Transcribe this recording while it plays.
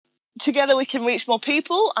together we can reach more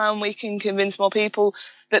people and we can convince more people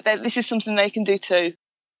that this is something they can do too.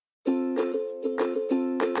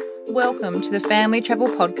 Welcome to the Family Travel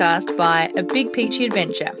Podcast by A Big Peachy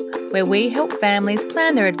Adventure, where we help families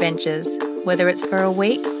plan their adventures, whether it's for a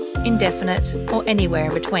week, indefinite, or anywhere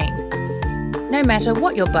in between. No matter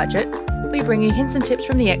what your budget, we bring you hints and tips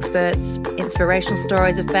from the experts, inspirational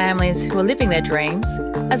stories of families who are living their dreams,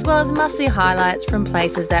 as well as must-see highlights from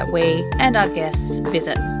places that we and our guests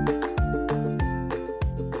visit.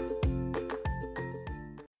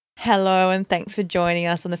 Hello and thanks for joining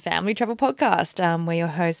us on the Family Travel Podcast. We're your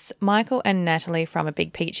hosts, Michael and Natalie from A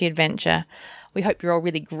Big Peachy Adventure. We hope you're all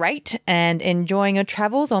really great and enjoying your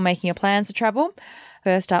travels or making your plans to travel.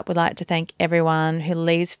 First up, we'd like to thank everyone who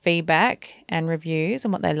leaves feedback and reviews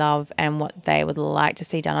on what they love and what they would like to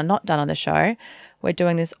see done or not done on the show. We're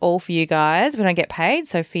doing this all for you guys. We don't get paid,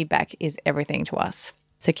 so feedback is everything to us.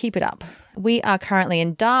 So keep it up. We are currently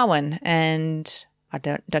in Darwin and I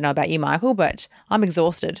don't know about you, Michael, but I'm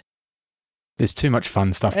exhausted. There's too much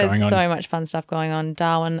fun stuff going on. There's so much fun stuff going on.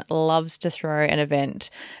 Darwin loves to throw an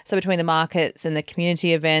event. So between the markets and the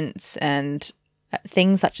community events and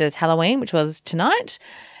things such as Halloween, which was tonight,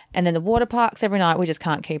 and then the water parks every night, we just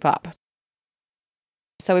can't keep up.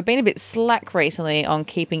 So we've been a bit slack recently on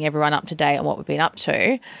keeping everyone up to date on what we've been up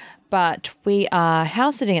to, but we are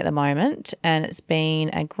house sitting at the moment and it's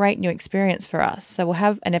been a great new experience for us. So we'll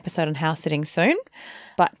have an episode on house sitting soon.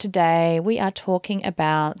 But today we are talking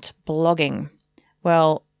about blogging.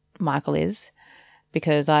 Well, Michael is,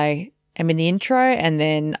 because I am in the intro and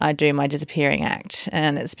then I do my disappearing act.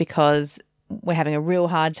 And it's because we're having a real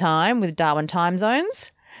hard time with Darwin time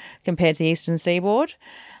zones compared to the Eastern Seaboard.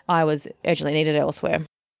 I was urgently needed elsewhere.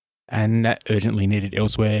 And that urgently needed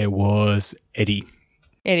elsewhere was Eddie.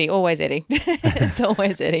 Eddie, always Eddie. It's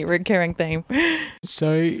always Eddie, recurring theme.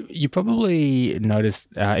 So you probably noticed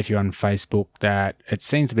if you're on Facebook that it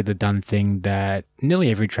seems to be the done thing that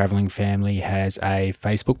nearly every travelling family has a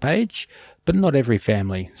Facebook page, but not every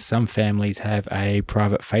family. Some families have a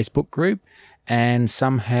private Facebook group and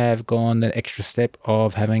some have gone the extra step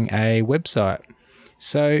of having a website.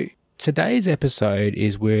 So today's episode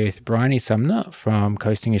is with Bryony Sumner from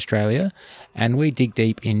Coasting Australia, and we dig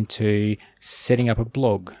deep into setting up a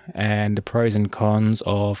blog and the pros and cons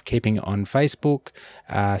of keeping it on Facebook,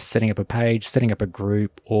 setting up a page, setting up a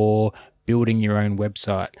group, or building your own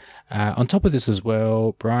website. On top of this as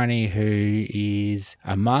well, Bryony, who is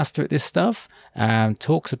a master at this stuff,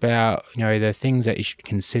 talks about the things that you should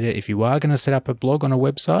consider if you are going to set up a blog on a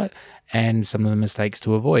website and some of the mistakes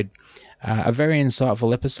to avoid. A very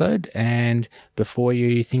insightful episode, and before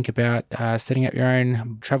you think about setting up your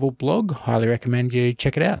own travel blog, highly recommend you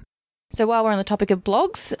check it out. So while we're on the topic of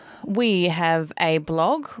blogs, we have a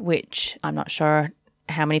blog, which I'm not sure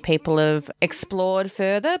how many people have explored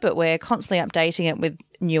further, but we're constantly updating it with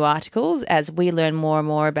new articles as we learn more and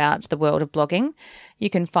more about the world of blogging.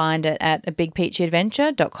 You can find it at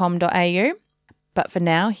abigpeachyadventure.com.au. But for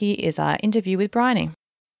now, here is our interview with Bryony.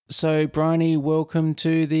 So, Bryony, welcome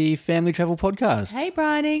to the Family Travel Podcast. Hey,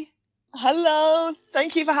 Bryony. Hello,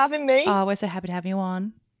 thank you for having me. Oh, we're so happy to have you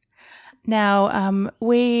on. Now,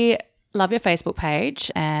 we love your Facebook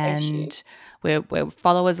page and we're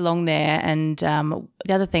followers along there. And the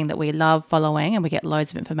other thing that we love following and we get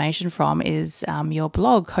loads of information from is your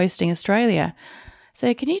blog, Coasting Australia.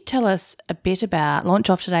 So can you tell us a bit launch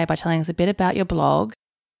off today by telling us a bit about your blog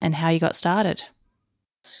and how you got started?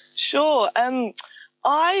 Sure.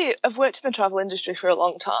 I have worked in the travel industry for a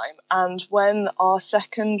long time, and when our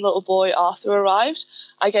second little boy, Arthur, arrived,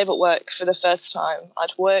 I gave up work for the first time.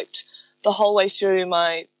 I'd worked the whole way through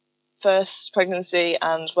my first pregnancy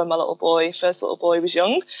and when my first little boy was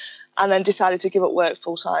young, and then decided to give up work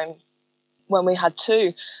full-time when we had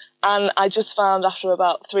two. And I just found after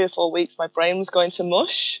about 3 or 4 weeks, my brain was going to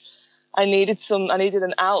mush. I needed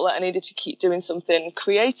an outlet. I needed to keep doing something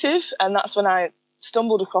creative, and that's when I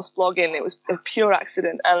stumbled across blogging. It was a pure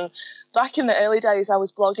accident. And back in the early days, I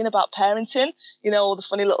was blogging about parenting, all the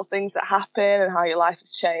funny little things that happen and how your life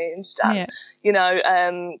has changed. And,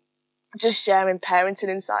 just sharing parenting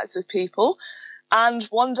insights with people. And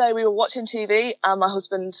one day we were watching TV and my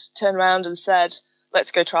husband turned around and said,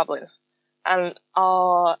 let's go traveling. And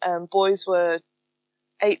our boys were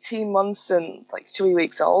 18 months and 3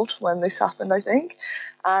 weeks old when this happened, I think.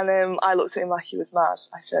 And I looked at him like he was mad.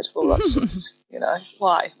 I said, well, that's just,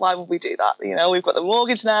 why? Why would we do that? We've got the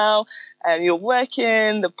mortgage now, and you're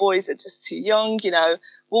working, the boys are just too young,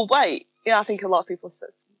 we'll wait. I think a lot of people say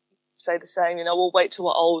the same, we'll wait till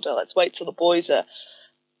we're older. Let's wait till the boys are,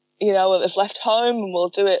 have left home, and we'll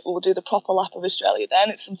do the proper lap of Australia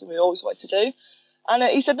then. It's something we always wanted to do. And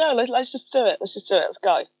he said, no, let's just do it. Let's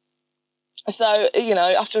go. So,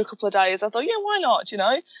 after a couple of days, I thought, yeah, why not?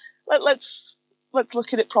 Let's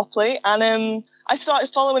look at it properly. And I started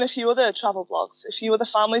following a few other travel blogs, a few other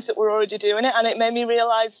families that were already doing it, and it made me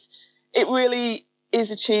realise it really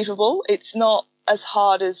is achievable. It's not as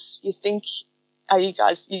hard as you think. You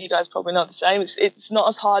guys probably know the same. It's not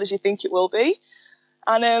as hard as you think it will be.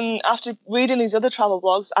 And after reading these other travel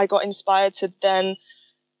blogs, I got inspired to then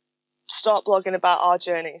start blogging about our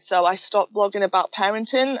journey. So I stopped blogging about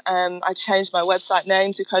parenting. I changed my website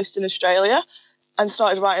name to Coasting Australia and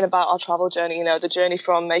started writing about our travel journey, the journey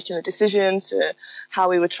from making a decision to how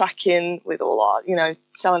we were tracking with all our,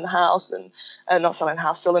 selling the house and not selling the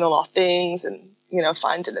house, selling all our things and,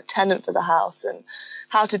 finding a tenant for the house and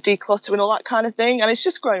how to declutter and all that kind of thing. And it's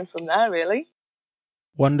just grown from there, really.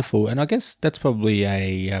 Wonderful. And I guess that's probably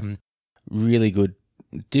a really good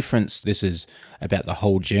difference. This is about the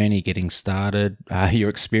whole journey getting started, your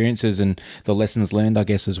experiences and the lessons learned, I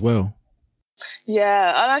guess, as well. Yeah,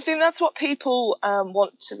 and I think that's what people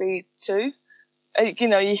want to read too. You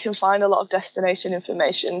can find a lot of destination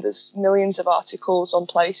information. There's millions of articles on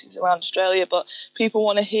places around Australia, but people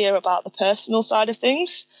want to hear about the personal side of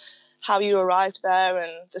things, how you arrived there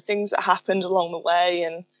and the things that happened along the way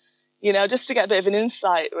and, just to get a bit of an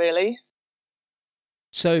insight, really.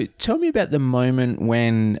 So tell me about the moment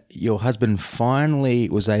when your husband finally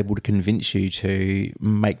was able to convince you to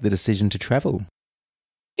make the decision to travel.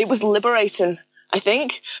 It was liberating, I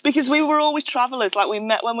think, because we were always travellers. Like, we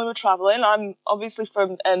met when we were travelling. I'm obviously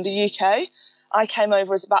from the UK. I came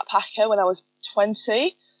over as a backpacker when I was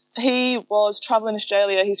 20. He was travelling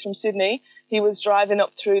Australia. He's from Sydney. He was driving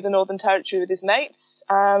up through the Northern Territory with his mates,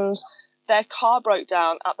 and their car broke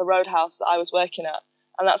down at the roadhouse that I was working at,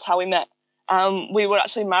 and that's how we met. We were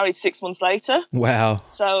actually married 6 months later. Wow.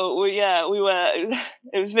 So we were,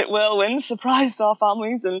 it was a bit whirlwind, surprised our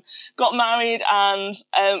families and got married and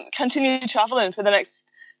continued traveling for the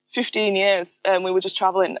next 15 years. We were just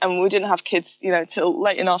traveling and we didn't have kids, till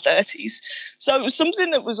late in our 30s. So it was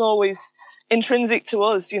something that was always intrinsic to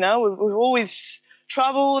us, we've always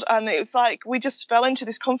traveled and it was like we just fell into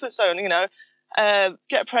this comfort zone,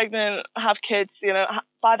 get pregnant, have kids,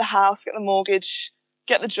 buy the house, get the mortgage,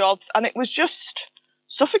 get the jobs, and it was just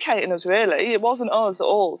suffocating us, really. It wasn't us at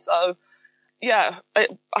all. So, yeah,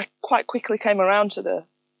 I quite quickly came around to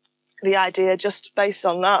the idea just based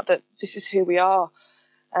on that this is who we are.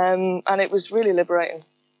 And it was really liberating.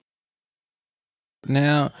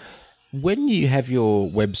 Now, when you have your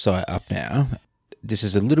website up now, this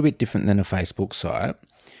is a little bit different than a Facebook site.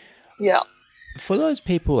 Yeah. For those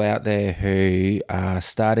people out there who are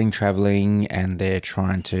starting traveling and they're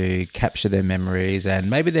trying to capture their memories and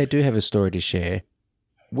maybe they do have a story to share,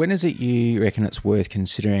 when is it you reckon it's worth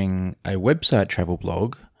considering a website travel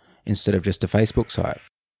blog instead of just a Facebook site?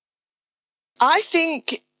 I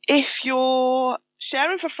think if you're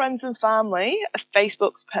sharing for friends and family,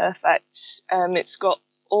 Facebook's perfect. It's got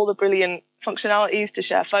all the brilliant functionalities to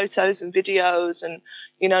share photos and videos and,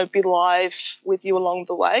 be live with you along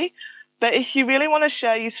the way. But if you really want to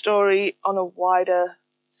share your story on a wider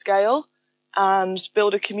scale and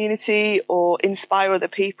build a community or inspire other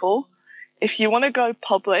people, if you want to go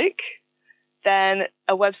public, then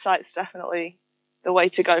a website's definitely the way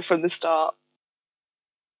to go from the start.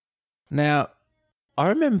 Now, I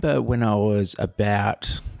remember when I was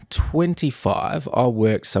about 25, I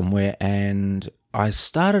worked somewhere and I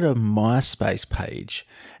started a MySpace page.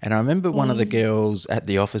 And I remember one of the girls at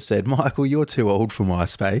the office said, "Michael, you're too old for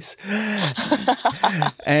MySpace."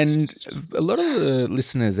 And a lot of the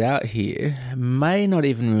listeners out here may not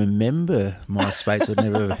even remember MySpace or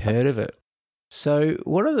never have heard of it. So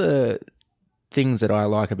one of the things that I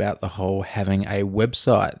like about the whole having a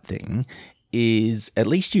website thing is at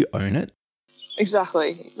least you own it.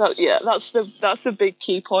 Exactly. That's a big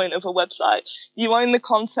key point of a website. You own the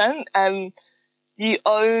content and you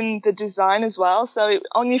own the design as well. So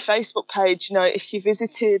on your Facebook page, if you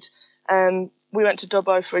visited, we went to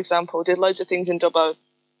Dubbo, for example, did loads of things in Dubbo,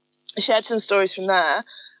 shared some stories from there.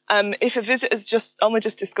 If a visitor's only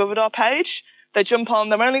just discovered our page, they jump on,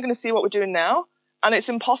 they're only going to see what we're doing now. And it's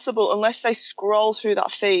impossible unless they scroll through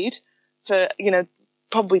that feed for,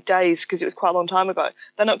 probably days, because it was quite a long time ago.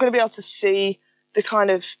 They're not going to be able to see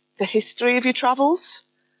the history of your travels.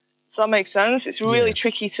 Does that make sense? It's really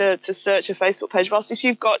tricky to search a Facebook page. Whilst if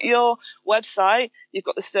you've got your website, you've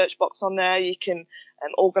got the search box on there, you can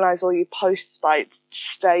organise all your posts by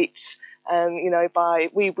state,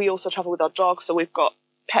 we also travel with our dog, so we've got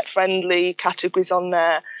pet-friendly categories on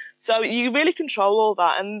there. So you really control all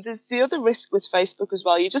that. And there's the other risk with Facebook as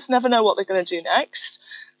well. You just never know what they're going to do next.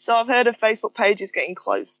 So I've heard of Facebook pages getting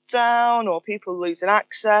closed down or people losing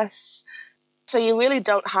access. So you really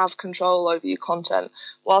don't have control over your content.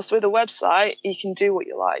 Whilst with a website, you can do what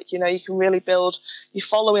you like. You know, you can really build your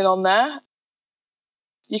following on there.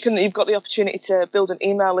 You've got the opportunity to build an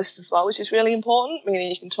email list as well, which is really important, meaning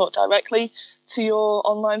you can talk directly to your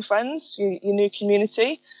online friends, your new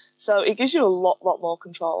community. So it gives you a lot more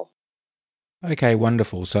control. Okay,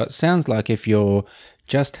 wonderful. So it sounds like if you're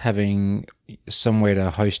just having somewhere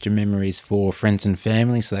to host your memories for friends and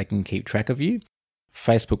family so they can keep track of you,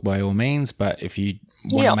 Facebook by all means, but if you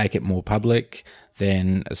want to make it more public,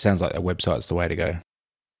 then it sounds like a website's the way to go.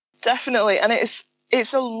 Definitely, and it's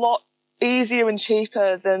a lot easier and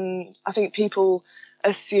cheaper than I think people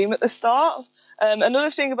assume at the start.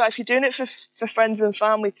 Another thing about if you're doing it for friends and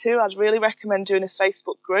family too, I'd really recommend doing a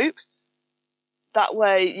Facebook group. That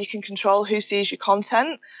way you can control who sees your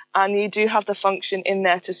content, and you do have the function in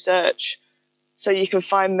there to search. So you can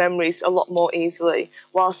find memories a lot more easily.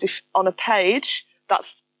 Whilst if on a page,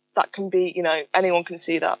 that can be, you know, anyone can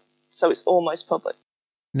see that. So it's almost public.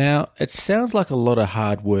 Now, it sounds like a lot of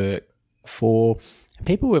hard work for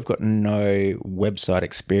people who have got no website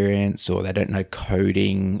experience, or they don't know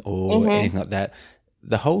coding or anything like that.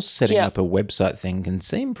 The whole setting up a website thing can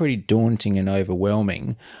seem pretty daunting and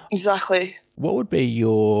overwhelming. Exactly. What would be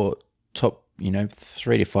your top,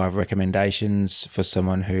 3 to 5 recommendations for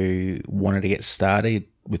someone who wanted to get started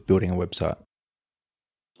with building a website?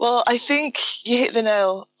 Well, I think you hit the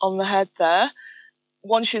nail on the head there.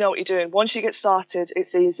 Once you know what you're doing, once you get started,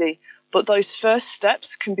 it's easy. But those first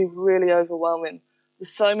steps can be really overwhelming. There's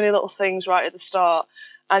so many little things right at the start.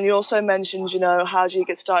 And you also mentioned, how do you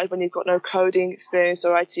get started when you've got no coding experience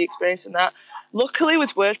or IT experience in that? Luckily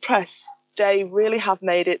with WordPress, they really have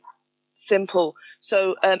made it simple.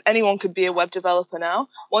 So anyone could be a web developer now.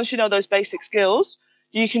 Once you know those basic skills,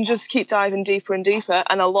 you can just keep diving deeper and deeper.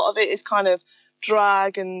 And a lot of it is kind of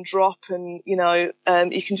drag and drop, and,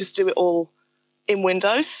 you can just do it all in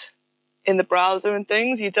Windows, in the browser and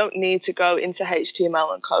things. You don't need to go into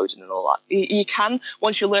HTML and coding and all that. You can,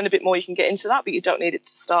 once you learn a bit more, you can get into that, but you don't need it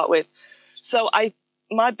to start with. So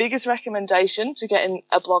my biggest recommendation to getting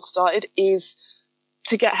a blog started is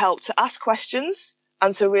to get help, to ask questions,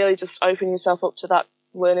 and to really just open yourself up to that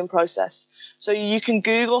learning process. So you can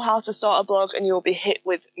Google how to start a blog and you'll be hit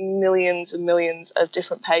with millions and millions of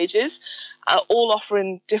different pages, all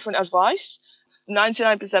offering different advice.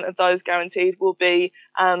 99% of those guaranteed will be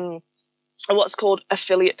what's called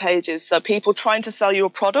affiliate pages. So people trying to sell you a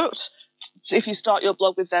product, if you start your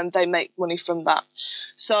blog with them, they make money from that.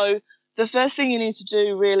 So the first thing you need to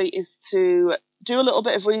do really is to do a little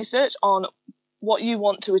bit of research on what you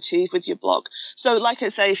want to achieve with your blog. So like I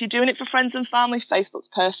say, if you're doing it for friends and family, Facebook's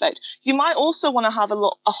perfect. You might also want to have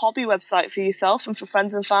a hobby website for yourself and for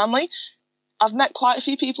friends and family. I've met quite a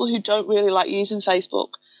few people who don't really like using Facebook.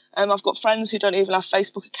 I've got friends who don't even have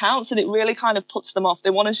Facebook accounts, and it really kind of puts them off. They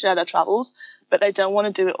want to share their travels, but they don't want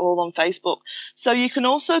to do it all on Facebook. So you can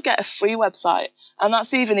also get a free website, and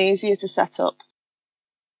that's even easier to set up.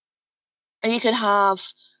 And you can have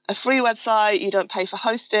a free website. You don't pay for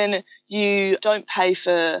hosting. You don't pay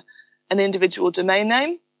for an individual domain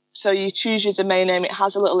name. So you choose your domain name. It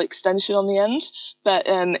has a little extension on the end. But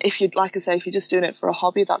if you're just doing it for a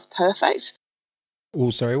hobby, that's perfect. Oh,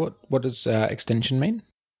 sorry. What does extension mean?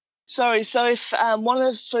 Sorry. So if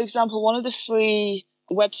for example, one of the free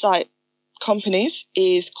website companies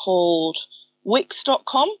is called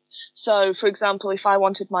Wix.com. So, for example, if I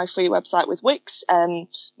wanted my free website with Wix,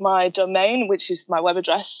 my domain, which is my web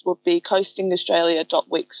address, would be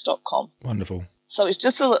coastingaustralia.wix.com. Wonderful. So it's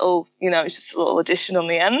just a little, addition on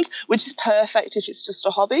the end, which is perfect if it's just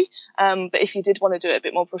a hobby. But if you did want to do it a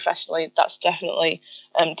bit more professionally, that's definitely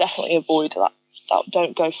avoid that.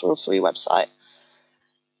 Don't go for a free website.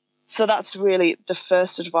 So that's really the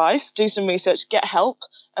first advice. Do some research, get help.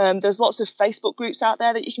 There's lots of Facebook groups out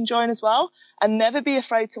there that you can join as well. And never be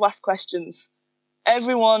afraid to ask questions.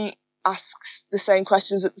 Everyone asks the same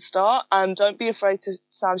questions at the start, and don't be afraid to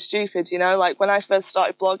sound stupid. Like when I first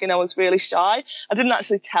started blogging, I was really shy. I didn't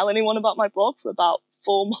actually tell anyone about my blog for about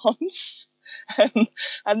 4 months. And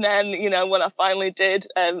then, when I finally did,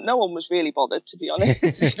 no one was really bothered, to be honest.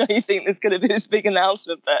 You think there's going to be this big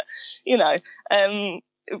announcement, but,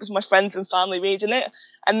 it was my friends and family reading it,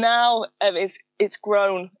 and now it's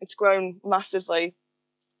grown massively,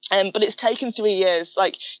 but it's taken 3 years.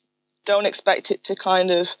 Like, don't expect it to kind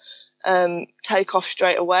of take off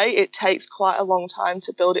straight away. It takes quite a long time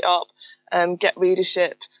to build it up, get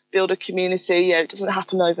readership, build a community. It doesn't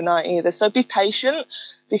happen overnight either. So be patient,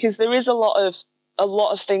 because there is a lot a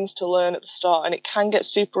lot of things to learn at the start, and it can get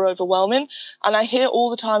super overwhelming. And I hear all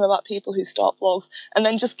the time about people who start blogs and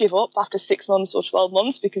then just give up after 6 months or 12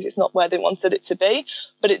 months because it's not where they wanted it to be.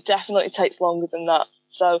 But it definitely takes longer than that.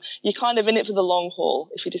 So you're kind of in it for the long haul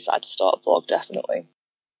if you decide to start a blog, definitely.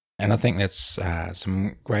 And I think that's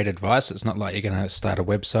some great advice. It's not like you're going to start a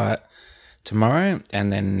website tomorrow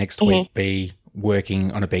and then next week be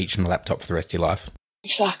working on a beach on a laptop for the rest of your life.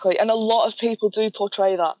 Exactly. And a lot of people do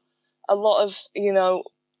portray that. A lot of,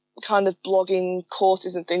 kind of blogging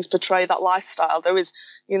courses and things portray that lifestyle. There is,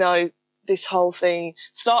 this whole thing,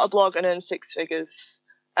 start a blog and earn 6 figures.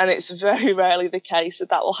 And it's very rarely the case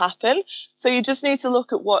that will happen. So you just need to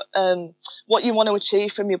look at what you want to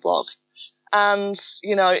achieve from your blog. And,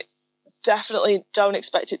 definitely don't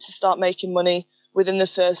expect it to start making money within the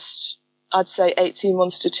first, I'd say, 18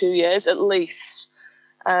 months to 2 years at least.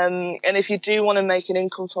 And if you do want to make an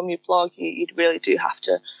income from your blog, you really do have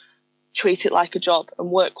to treat it like a job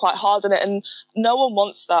and work quite hard on it. And no one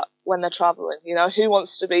wants that when they're traveling. Who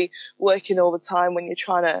wants to be working all the time when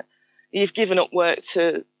you've given up work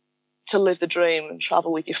to live the dream and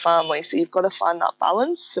travel with your family? So you've got to find that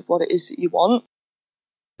balance of what it is that you want.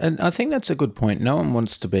 And I think that's a good point. No one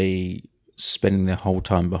wants to be spending their whole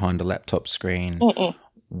time behind a laptop screen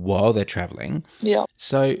while they're traveling. Yeah.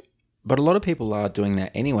 But a lot of people are doing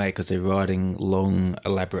that anyway because they're writing long,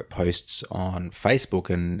 elaborate posts on Facebook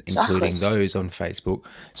and including those on Facebook.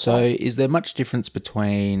 So is there much difference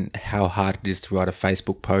between how hard it is to write a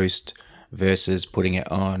Facebook post versus putting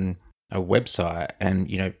it on a website? And,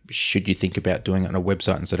 should you think about doing it on a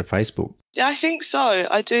website instead of Facebook? Yeah, I think so.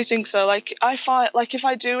 I do think so. I find, if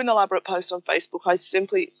I do an elaborate post on Facebook, I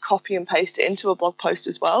simply copy and paste it into a blog post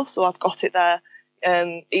as well. So I've got it there.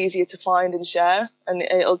 Easier to find and share, and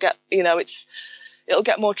it'll get it'll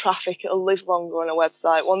get more traffic. It'll live longer on a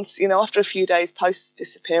website. Once after a few days, posts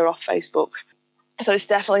disappear off Facebook, so it's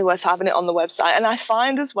definitely worth having it on the website. And I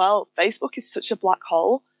find as well, Facebook is such a black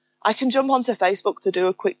hole. I can jump onto Facebook to do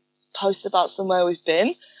a quick post about somewhere we've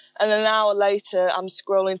been, and an hour later I'm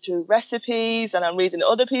scrolling through recipes and I'm reading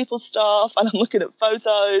other people's stuff and I'm looking at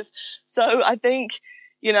photos. So I think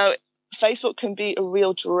Facebook can be a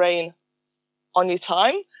real drain on your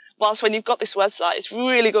time, whilst when you've got this website, it's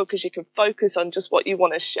really good because you can focus on just what you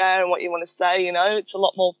want to share and what you want to say. It's a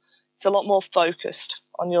lot more focused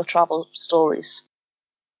on your travel stories.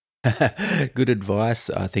 Good advice.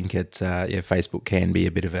 I think Facebook can be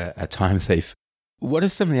a bit of a time thief. What are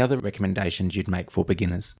some of the other recommendations you'd make for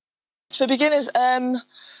beginners? For beginners,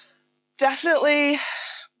 definitely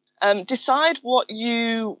decide what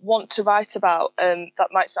you want to write about. That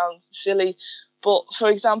might sound silly, but for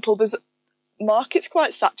example, market's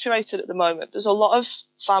quite saturated at the moment. There's a lot of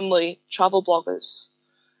family travel bloggers.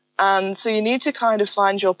 And so you need to kind of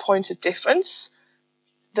find your point of difference,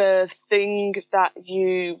 the thing that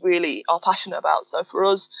you really are passionate about. So for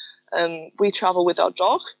us, we travel with our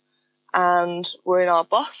dog and we're in our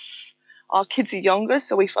bus. Our kids are younger,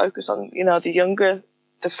 so we focus on,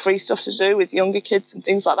 the free stuff to do with younger kids and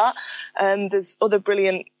things like that. There's other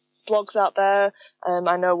brilliant blogs out there.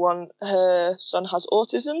 I know one, her son has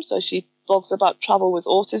autism, so she blogs about travel with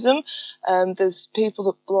autism. There's people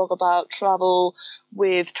that blog about travel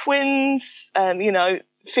with twins,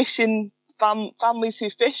 fishing, families who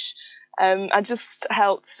fish. I just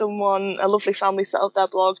helped a lovely family set up their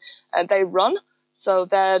blog, and they run. So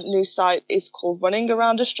their new site is called Running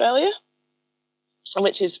Around Australia,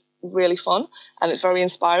 which is really fun and it's very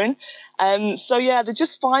inspiring. They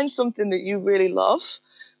just find something that you really love,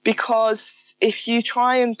 because if you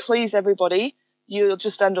try and please everybody, you'll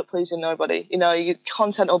just end up pleasing nobody. Your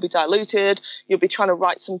content will be diluted. You'll be trying to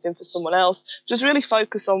write something for someone else. Just really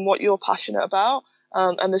focus on what you're passionate about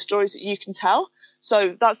and the stories that you can tell.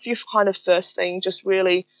 So that's your kind of first thing. Just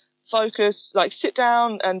really focus, sit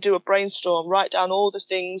down and do a brainstorm. Write down all the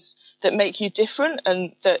things that make you different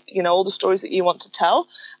and that, all the stories that you want to tell,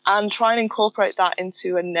 and try and incorporate that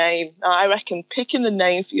into a name. Now, I reckon picking the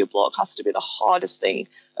name for your blog has to be the hardest thing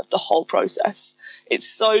of the whole process. It's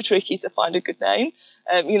so tricky to find a good name,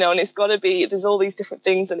 and it's got to be, there's all these different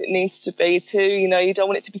things that it needs to be too. You don't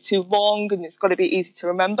want it to be too long, and it's got to be easy to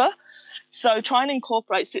remember. So try and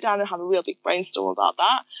sit down and have a real big brainstorm about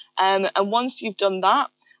that. And once you've done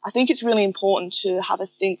that, I think it's really important to have a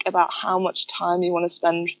think about how much time you want to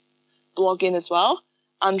spend blogging as well,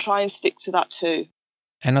 and try and stick to that too.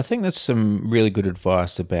 And I think that's some really good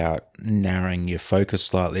advice about narrowing your focus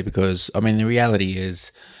slightly, because, the reality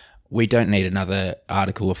is we don't need another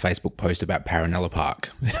article or Facebook post about Paranella Park.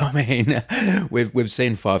 we've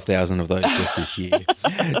seen 5,000 of those just this year.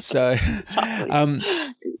 So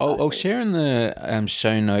I'll share in the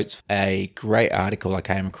show notes a great article I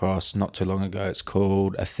came across not too long ago. It's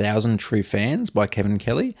called 1,000 True Fans by Kevin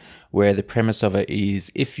Kelly, where the premise of it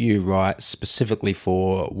is if you write specifically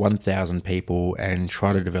for 1,000 people and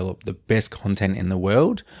try to develop the best content in the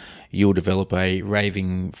world, you'll develop a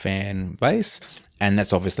raving fan base, and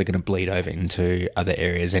that's obviously going to bleed over into other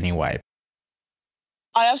areas anyway.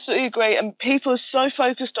 I absolutely agree. And people are so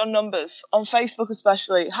focused on numbers, on Facebook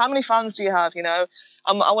especially. How many fans do you have, you know?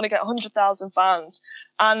 I want to get 100,000 fans.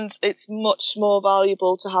 And it's much more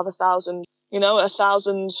valuable to have 1,000, you know,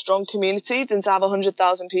 1,000 strong community than to have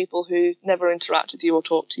 100,000 people who never interact with you or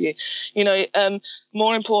talk to you. You know,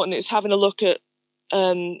 more important is having a look at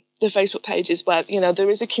the Facebook pages where, you know, there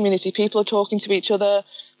is a community. People are talking to each other.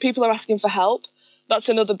 People are asking for help. That's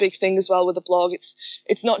another big thing as well with the blog.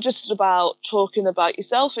 It's not just about talking about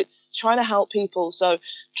yourself. It's trying to help people. So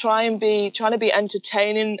trying to be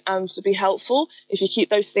entertaining and to be helpful. If you keep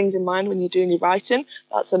those things in mind when you're doing your writing,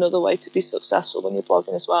 that's another way to be successful when you're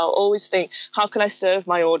blogging as well. Always think, how can I serve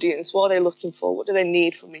my audience? What are they looking for? What do they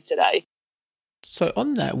need from me today? So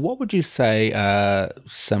on that, what would you say are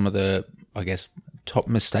some of the, I guess, top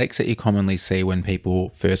mistakes that you commonly see when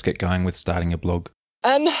people first get going with starting a blog?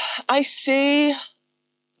 I see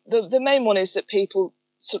the main one is that people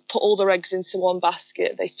sort of put all their eggs into one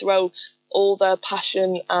basket. They throw all their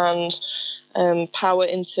passion and power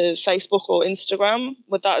into Facebook or Instagram.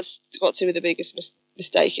 But that's got to be the biggest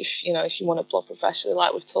mistake if you want to blog professionally,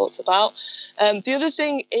 like we've talked about. The other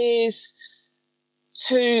thing is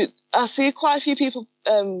I see quite a few people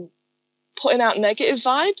putting out negative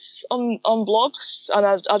vibes on blogs, and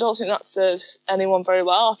I don't think that serves anyone very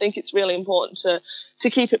well. I think it's really important to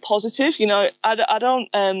keep it positive. You know, I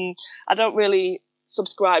don't really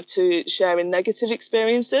subscribe to sharing negative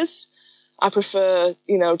experiences. I prefer,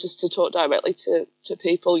 you know, just to talk directly to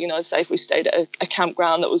people. You know, say if we stayed at a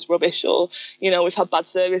campground that was rubbish, or you know we've had bad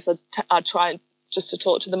service, I'd try just to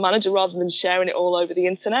talk to the manager rather than sharing it all over the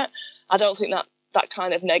internet. I don't think that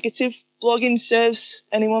kind of negative blogging serves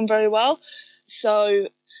anyone very well. So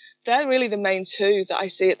they're really the main two that I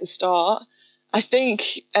see at the start. I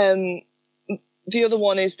think the other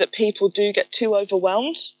one is that people do get too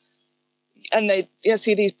overwhelmed, and they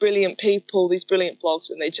see these brilliant people, these brilliant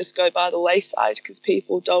blogs, and they just go by the wayside because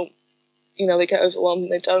people don't, you know, they get overwhelmed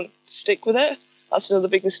and they don't stick with it. That's another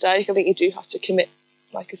big mistake. I think you do have to commit,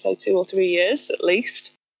 like I say, 2 or 3 years at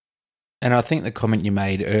least. And I think the comment you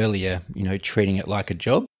made earlier, you know, treating it like a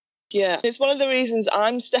job. Yeah, it's one of the reasons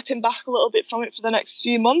I'm stepping back a little bit from it for the next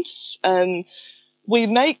few months. We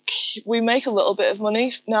make a little bit of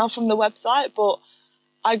money now from the website, but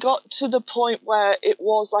I got to the point where it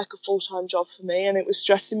was like a full-time job for me, and it was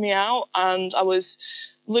stressing me out, and I was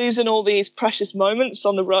losing all these precious moments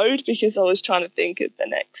on the road because I was trying to think of the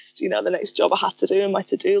next job I had to do in my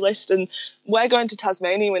to-do list. And we're going to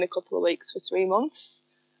Tasmania in a couple of weeks for 3 months.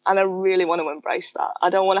 And I really want to embrace that. I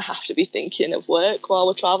don't want to have to be thinking of work while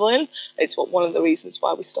we're traveling. It's one of the reasons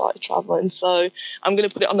why we started traveling. So I'm going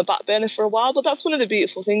to put it on the back burner for a while. But that's one of the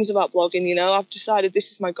beautiful things about blogging. You know, I've decided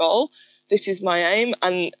this is my goal. This is my aim.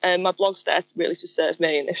 And my blog's there really to serve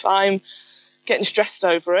me. And if I'm getting stressed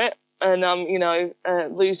over it and I'm,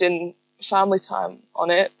 losing family time on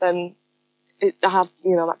it, then I have,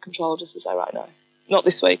 that control, just as I right now. Not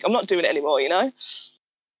this week. I'm not doing it anymore, you know. At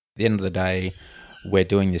the end of the day, we're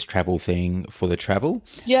doing this travel thing for the travel,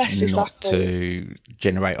 yes, exactly. Not to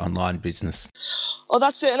generate online business. Oh,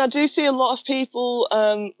 that's it. And I do see a lot of people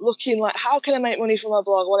looking like, how can I make money from my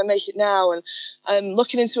blog? I want to make it now. And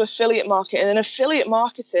looking into affiliate marketing. And affiliate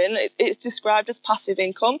marketing, it's described as passive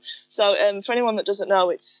income. So for anyone that doesn't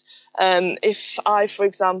know, it's if I, for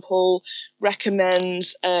example,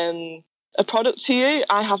 recommend a product to you,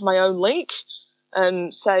 I have my own link,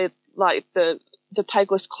 say like the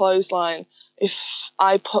Pegless clothesline. If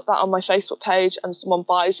I put that on my Facebook page and someone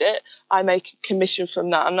buys it, I make a commission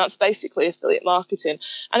from that. And that's basically affiliate marketing.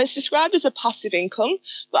 And it's described as a passive income,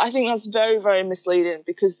 but I think that's very, very misleading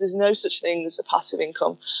because there's no such thing as a passive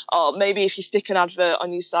income. Or maybe if you stick an advert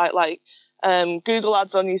on your site, like Google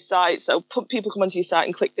ads on your site, so people come onto your site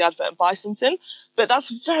and click the advert and buy something. But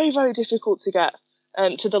that's very, very difficult to get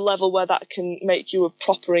to the level where that can make you a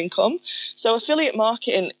proper income. So affiliate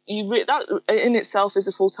marketing, that in itself is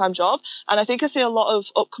a full-time job. And I think I see a lot of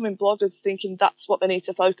upcoming bloggers thinking that's what they need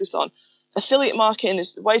to focus on. Affiliate marketing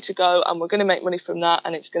is the way to go, and we're going to make money from that,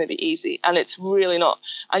 and it's going to be easy. And it's really not.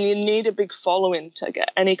 And you need a big following to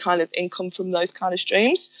get any kind of income from those kind of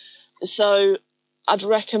streams. So I'd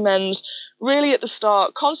recommend really at the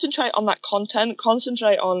start, concentrate on that content,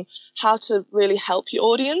 concentrate on how to really help your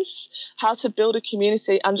audience, how to build a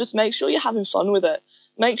community, and just make sure you're having fun with it.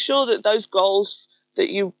 Make sure that those goals that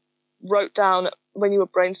you wrote down when you were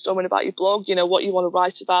brainstorming about your blog, you know, what you want to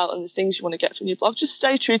write about and the things you want to get from your blog. Just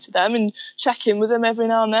stay true to them and check in with them every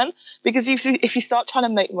now and then. Because if you start trying to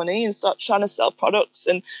make money and start trying to sell products,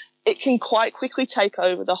 and it can quite quickly take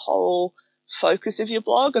over the whole focus of your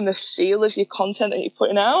blog and the feel of your content that you're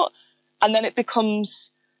putting out. And then it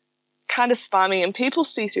becomes kind of spammy, and people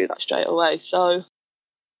see through that straight away. So,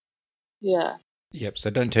 yeah. Yep. So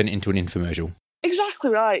don't turn it into an infomercial.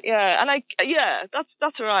 Exactly right. Yeah. And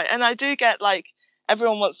that's right. And I do get, like,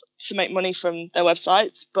 everyone wants to make money from their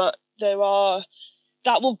websites, but that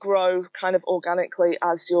will grow kind of organically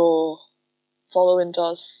as your following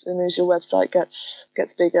does and as your website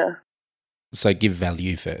gets bigger. So give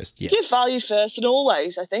value first. Yeah. Give value first, and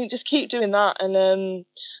always, I think, just keep doing that. And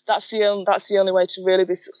that's the only way to really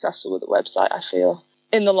be successful with a website, I feel,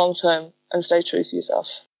 in the long term, and stay true to yourself.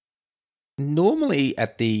 Normally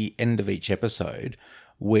at the end of each episode,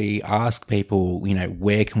 we ask people, you know,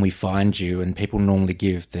 where can we find you? And people normally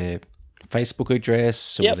give their Facebook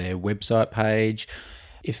address or their website page.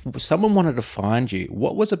 If someone wanted to find you,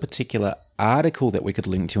 what was a particular article that we could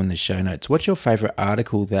link to in the show notes? What's your favorite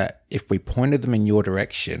article that if we pointed them in your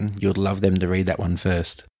direction, you'd love them to read that one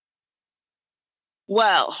first?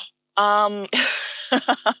 Well, but,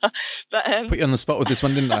 put you on the spot with this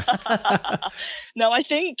one, didn't I? No, I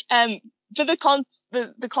think for the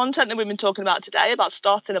content that we've been talking about today about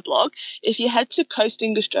starting a blog, if you head to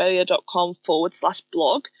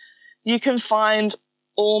coastingaustralia.com/blog, you can find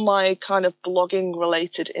all my kind of blogging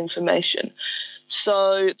related information.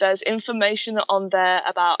 So there's information on there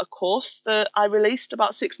about a course that I released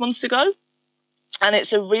about 6 months ago, and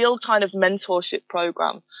it's a real kind of mentorship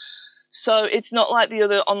program. So it's not like the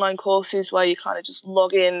other online courses where you kind of just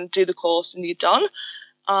log in, do the course, and you're done.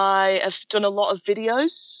 I have done a lot of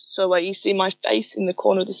videos, so where you see my face in the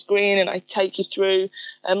corner of the screen, and I take you through,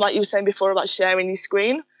 like you were saying before about sharing your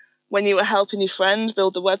screen, when you were helping your friend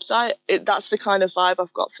build the website, that's the kind of vibe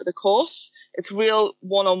I've got for the course. It's real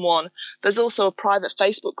one-on-one. There's also a private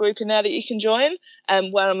Facebook group in there that you can join,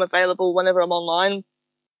 where I'm available whenever I'm online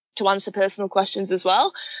to answer personal questions as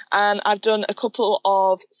well. And I've done a couple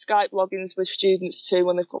of Skype logins with students too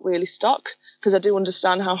when they've got really stuck, because I do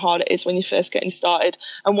understand how hard it is when you're first getting started.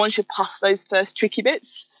 And once you pass those first tricky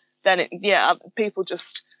bits, then people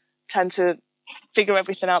just tend to figure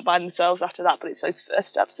everything out by themselves after that. But it's those first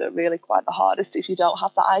steps that are really quite the hardest if you don't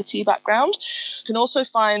have that IT background. You can also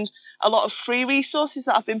find a lot of free resources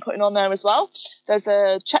that I've been putting on there as well. There's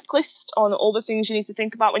a checklist on all the things you need to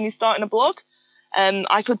think about when you're starting a blog.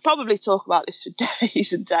 I could probably talk about this for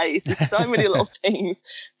days and days. There's so many little things.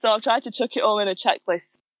 So I've tried to chuck it all in a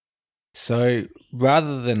checklist. So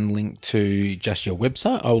rather than link to just your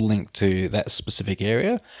website, I'll link to that specific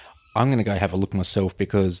area. I'm going to go have a look myself,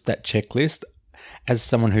 because that checklist, as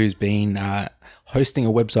someone who's been hosting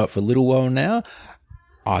a website for a little while now,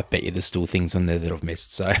 I bet you there's still things on there that I've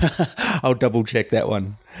missed. So I'll double check that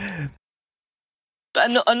one.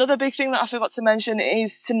 But another big thing that I forgot to mention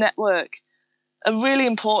is to network. Really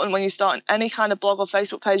important when you start any kind of blog or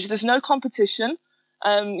Facebook page. There's no competition.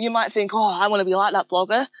 You might think, I want to be like that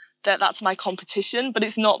blogger. That's my competition, but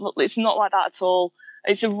it's not like that at all.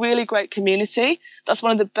 It's a really great community. That's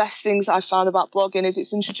one of the best things I've found about blogging, is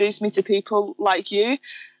it's introduced me to people like you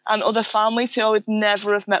and other families who I would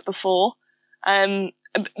never have met before.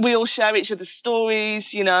 We all share each other's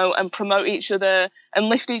stories, you know, and promote each other and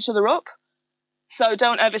lift each other up. So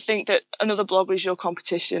don't ever think that another blogger is your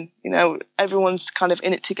competition. You know, everyone's kind of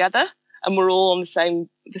in it together, and we're all on the same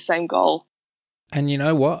goal. And you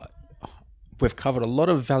know what? We've covered a lot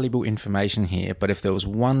of valuable information here, but if there was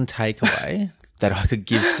one takeaway that I could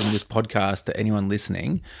give from this podcast to anyone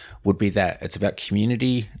listening, would be that it's about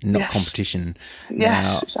community, not competition. Yes,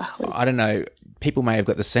 now, exactly. I don't know, people may have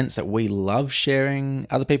got the sense that we love sharing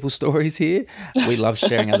other people's stories here. We love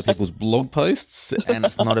sharing other people's blog posts, and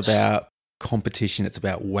it's not about competition. It's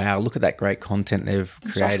about, wow, look at that great content they've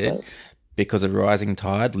created. Exactly. Because a rising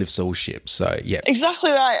tide lifts all ships. So, yeah. Exactly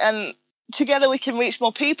right. And together we can reach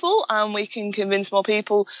more people, and we can convince more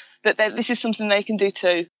people that this is something they can do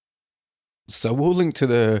too. So we'll link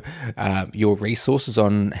to your resources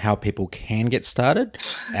on how people can get started.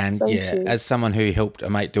 And Thank you. As someone who helped a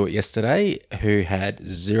mate do it yesterday, who had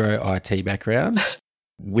zero IT background,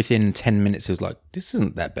 within 10 minutes he was like, this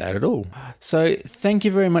isn't that bad at all. So thank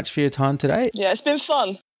you very much for your time today. Yeah, it's been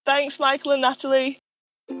fun. Thanks, Michael and Natalie.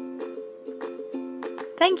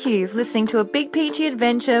 Thank you for listening to A Big Peachy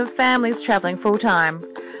Adventure, Families Travelling Full-Time.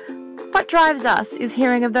 What drives us is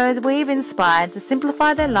hearing of those we've inspired to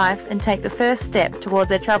simplify their life and take the first step towards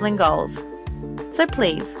their travelling goals. So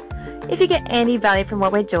please, If you get any value from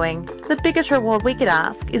what we're doing, the biggest reward we could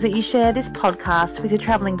ask is that you share this podcast with your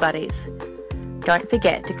travelling buddies. Don't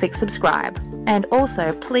forget to click subscribe, and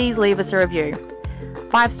also please leave us a review.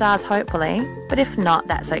 5 stars hopefully, but if not,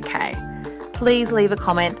 that's okay. Please leave a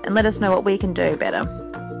comment and let us know what we can do better.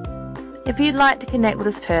 If you'd like to connect with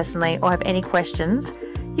us personally or have any questions,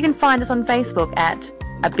 you can find us on Facebook at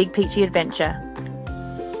A Big Peachy Adventure.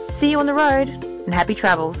 See you on the road, and happy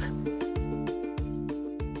travels.